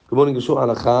Good morning,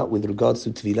 Yeshua Halacha. With regards to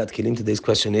Tevillah Kelim, today's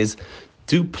question is,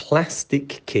 do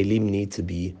plastic Kelim need to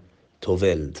be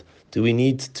tovelled? Do we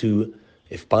need to,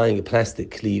 if buying a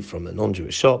plastic Kli from a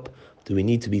non-Jewish shop, do we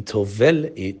need to be tovel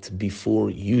it before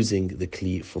using the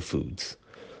Kli for foods?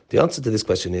 The answer to this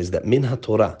question is that min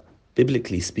ha-Torah,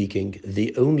 biblically speaking,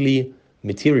 the only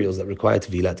materials that require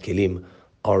Tevillah Kelim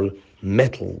are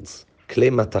metals,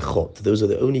 klei matachot. Those are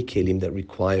the only Kelim that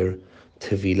require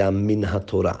Tevillah min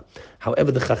ha-Torah.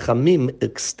 However, the Chachamim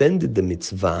extended the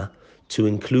mitzvah to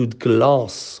include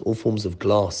glass, all forms of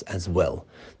glass as well.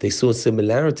 They saw a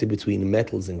similarity between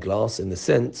metals and glass in the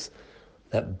sense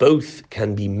that both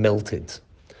can be melted,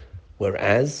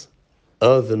 whereas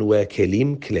earthenware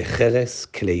kelim, klei cheres,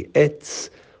 klei etz,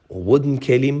 or wooden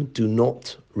kelim do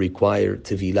not require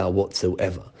tevilah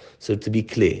whatsoever. So to be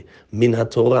clear, min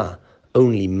ha-Torah,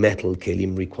 only metal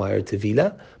kelim require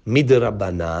tevilah.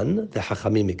 Midrabanan, the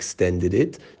Chachamim extended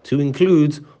it to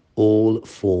include all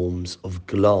forms of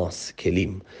glass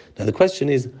kelim. Now the question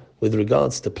is, with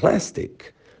regards to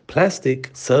plastic,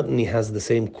 plastic certainly has the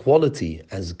same quality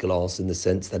as glass in the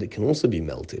sense that it can also be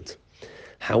melted.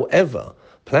 However,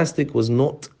 plastic was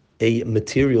not a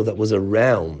material that was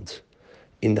around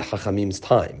in the Chachamim's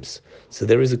times. So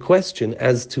there is a question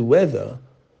as to whether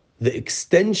the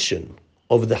extension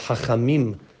of the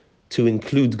Chachamim to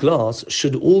include glass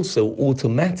should also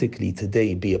automatically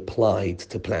today be applied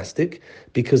to plastic,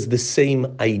 because the same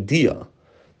idea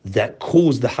that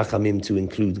caused the Chachamim to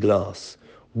include glass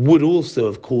would also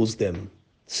have caused them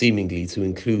seemingly to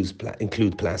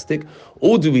include plastic.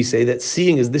 Or do we say that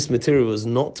seeing as this material was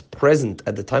not present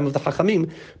at the time of the Chachamim,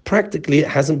 practically it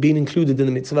hasn't been included in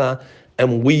the mitzvah,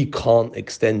 and we can't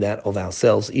extend that of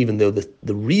ourselves, even though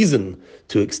the reason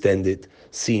to extend it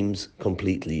seems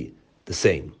completely the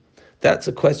same? That's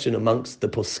a question amongst the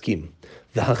poskim.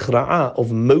 The hachra'ah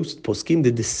of most poskim,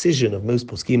 the decision of most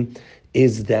poskim,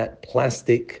 is that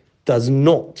plastic does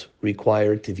not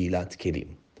require tevilat kelim.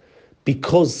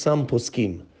 Because some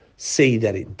poskim say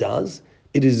that it does,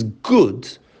 it is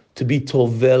good to be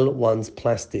tovel one's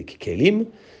plastic kelim,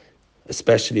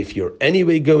 especially if you're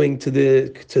anyway going to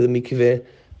the mikveh,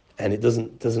 and it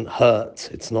doesn't hurt.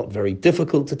 It's not very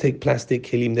difficult to take plastic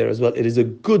kelim there as well. It is a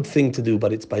good thing to do,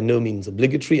 but it's by no means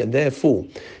obligatory. And therefore,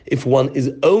 if one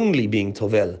is only being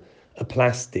tovel a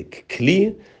plastic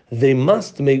kli, they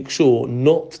must make sure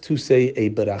not to say a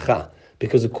beracha,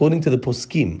 because according to the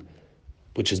poskim,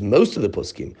 which is most of the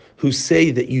poskim, who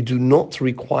say that you do not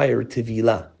require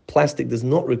tevilah, plastic does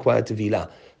not require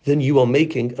tevilah, then you are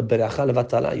making a beracha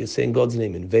levatala. You're saying God's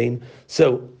name in vain.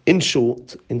 So, in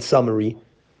short, in summary,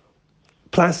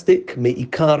 plastic,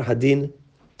 me'ikar hadin,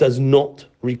 does not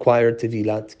require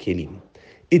tevilat kelim.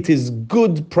 It is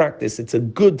good practice, it's a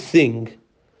good thing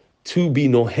to be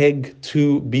noheg,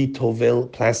 to be tovel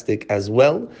plastic as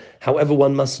well. However,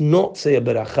 one must not say a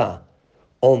beracha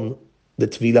on the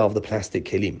tevilah of the plastic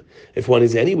kelim. If one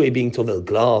is anyway being tovel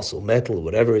glass or metal or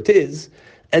whatever it is,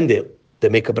 and they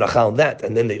make a bracha on that,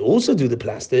 and then they also do the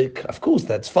plastic, of course,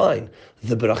 that's fine.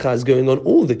 The bracha is going on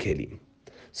all the kelim.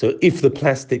 So if the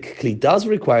plastic kli does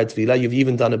require tevilah, you've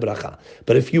even done a bracha.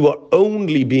 But if you are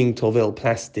only being tovel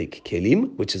plastic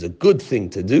kelim, which is a good thing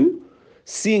to do,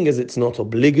 seeing as it's not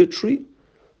obligatory,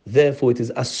 therefore it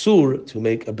is asur to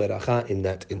make a bracha in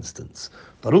that instance.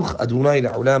 Baruch Adonai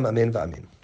la'olam, amen va'amen.